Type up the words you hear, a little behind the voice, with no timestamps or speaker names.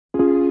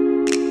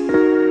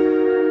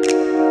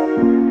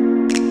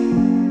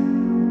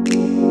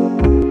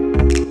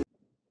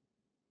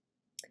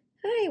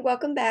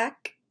welcome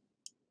back.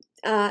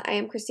 I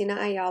am Christina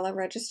Ayala,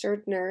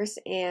 registered nurse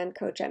and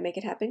coach at Make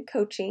It Happen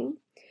Coaching.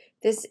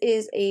 This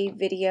is a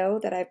video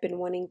that I've been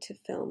wanting to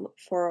film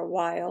for a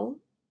while.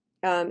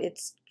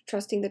 It's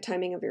trusting the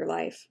timing of your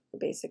life,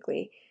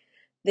 basically.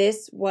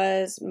 This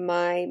was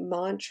my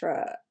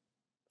mantra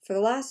for the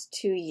last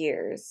 2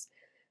 years.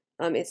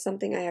 It's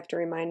something I have to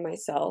remind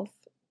myself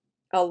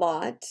a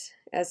lot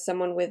as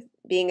someone with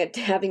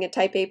having a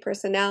type A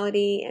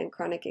personality and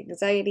chronic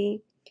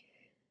anxiety.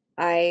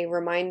 I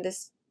remind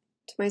this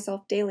to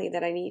myself daily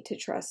that I need to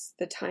trust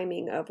the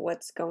timing of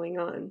what's going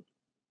on.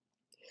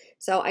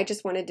 So I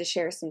just wanted to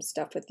share some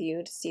stuff with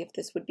you to see if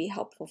this would be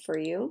helpful for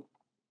you.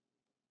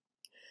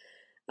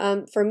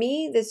 For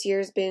me, this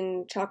year's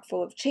been chock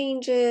full of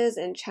changes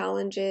and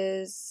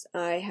challenges.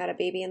 I had a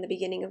baby in the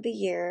beginning of the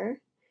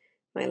year,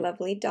 my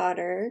lovely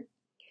daughter.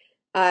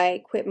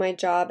 I quit my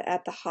job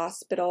at the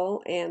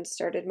hospital and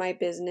started my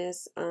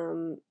business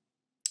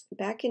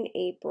back in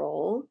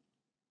April.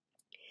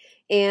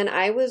 And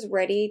I was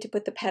ready to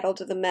put the pedal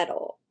to the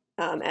metal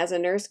as a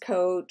nurse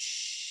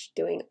coach,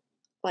 doing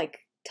like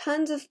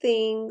tons of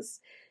things,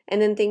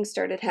 and then things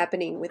started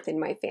happening within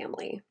my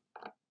family.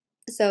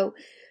 So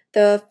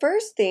the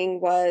first thing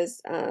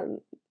was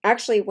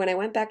actually when I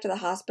went back to the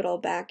hospital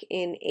back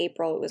in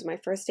April. It was my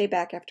first day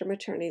back after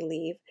maternity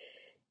leave,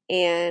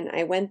 and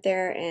I went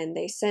there and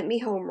they sent me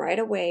home right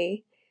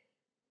away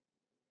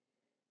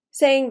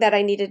saying that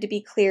I needed to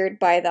be cleared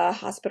by the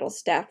hospital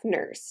staff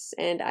nurse,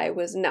 and I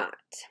was not.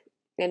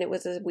 And it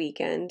was a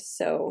weekend,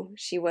 so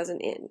she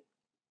wasn't in.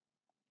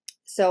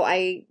 So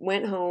I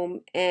went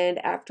home, and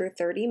after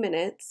 30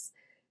 minutes,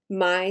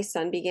 my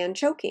son began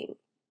choking,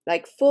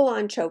 like full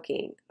on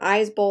choking,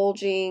 eyes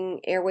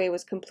bulging, airway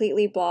was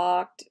completely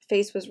blocked,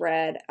 face was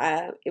red.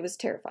 It was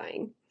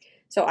terrifying.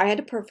 So I had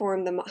to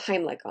perform the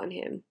Heimlich on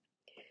him.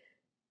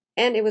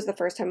 And it was the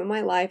first time in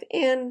my life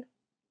and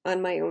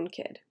on my own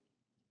kid.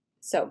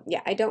 So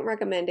yeah, I don't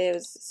recommend it. It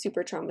was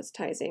super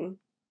traumatizing,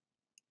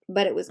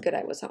 but it was good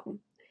I was home.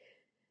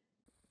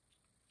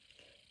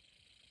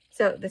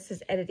 So this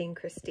is editing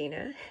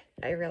Christina.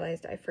 I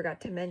realized I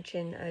forgot to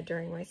mention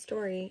during my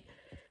story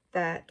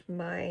that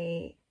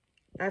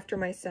after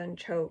my son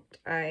choked,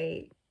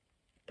 I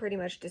pretty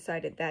much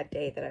decided that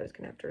day that I was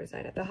going to have to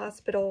resign at the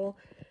hospital.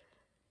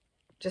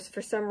 Just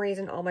for some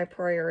reason, all my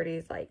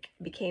priorities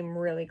became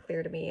really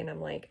clear to me, and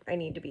I'm like, I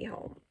need to be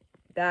home.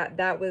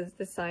 That was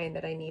the sign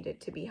that I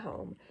needed to be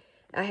home.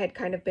 I had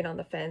kind of been on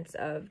the fence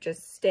of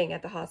just staying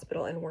at the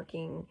hospital and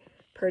working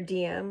per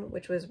diem,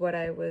 which was what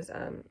I was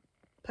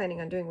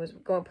planning on doing, was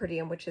going per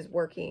diem, which is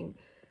working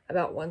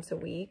about once a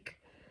week.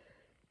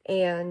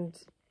 And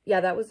yeah,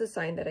 that was the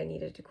sign that I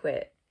needed to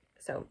quit.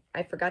 So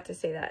I forgot to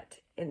say that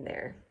in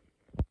there.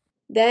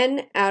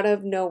 Then out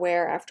of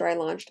nowhere, after I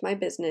launched my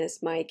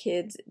business, my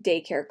kids'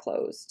 daycare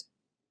closed.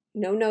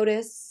 No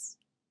notice,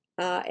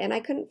 and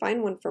I couldn't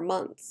find one for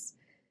months.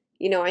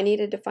 You know, I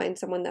needed to find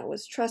someone that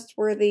was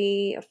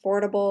trustworthy,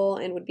 affordable,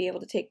 and would be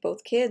able to take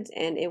both kids,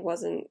 and it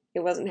wasn't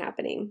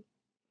happening.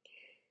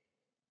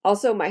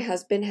 Also, my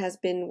husband has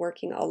been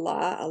working a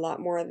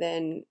lot more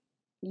than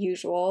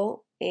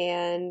usual,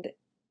 and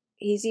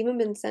he's even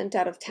been sent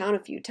out of town a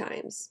few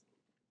times,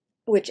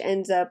 which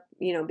ends up,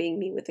 being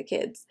me with the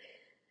kids.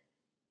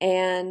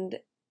 And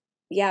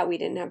yeah, we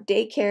didn't have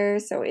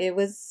daycare, so it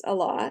was a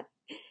lot.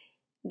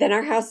 Then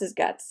our houses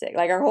got sick,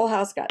 our whole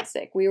house got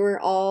sick. We were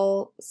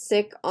all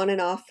sick on and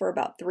off for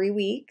about 3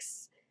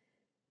 weeks.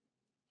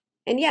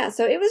 And yeah,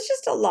 so it was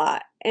just a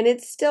lot, and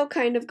it's still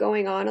kind of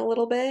going on a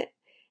little bit.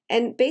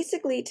 And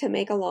basically, to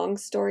make a long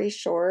story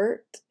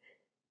short,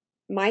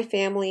 my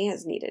family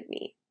has needed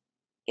me.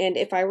 And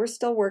if I were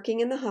still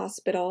working in the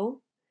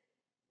hospital,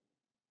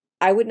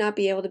 I would not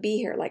be able to be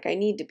here like I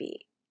need to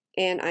be.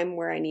 And I'm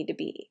where I need to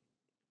be.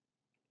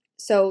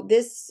 So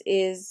this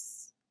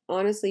is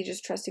honestly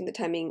just trusting the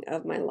timing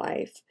of my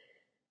life.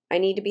 I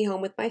need to be home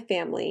with my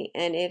family,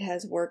 and it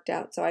has worked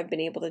out. So I've been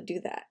able to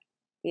do that.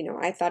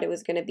 I thought it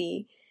was going to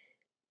be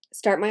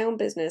start my own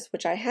business,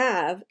 which I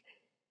have,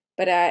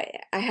 but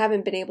I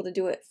haven't been able to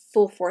do it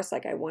full force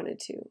like I wanted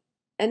to.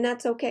 And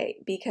that's okay,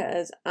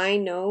 because I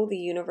know the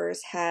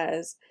universe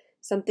has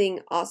something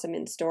awesome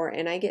in store,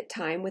 and I get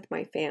time with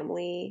my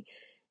family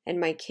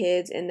and my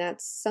kids, and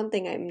that's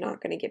something I'm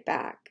not going to get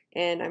back,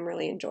 and I'm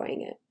really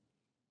enjoying it.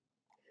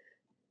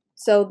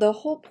 So the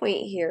whole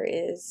point here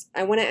is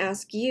I want to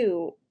ask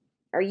you,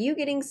 are you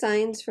getting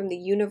signs from the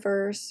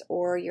universe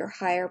or your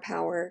higher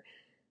power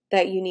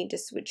that you need to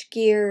switch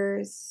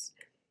gears?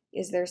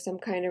 Is there some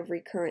kind of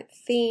recurrent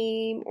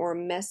theme or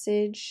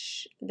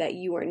message that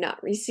you are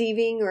not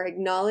receiving or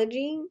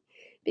acknowledging?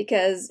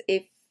 Because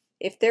if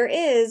there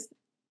is,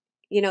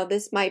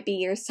 this might be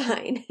your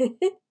sign.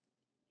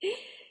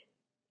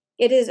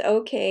 It is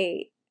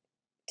okay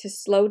to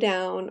slow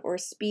down or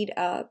speed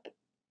up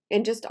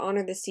and just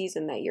honor the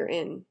season that you're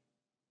in.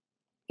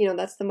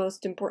 That's the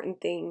most important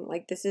thing.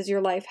 This is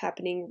your life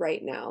happening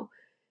right now.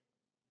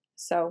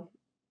 So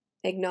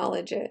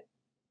acknowledge it.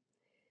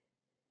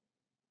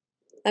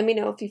 Let me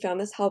know if you found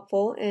this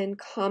helpful and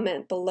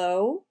comment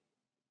below.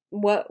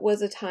 what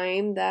was a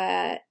time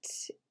that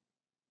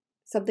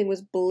something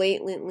was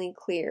blatantly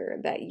clear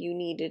that you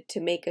needed to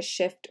make a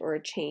shift or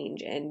a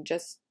change, and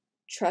just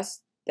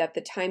trust that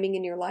the timing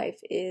in your life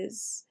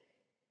is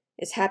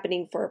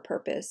happening for a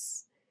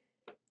purpose.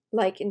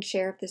 Like and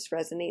share if this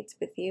resonates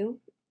with you,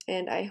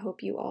 and I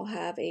hope you all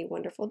have a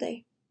wonderful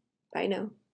day. Bye now.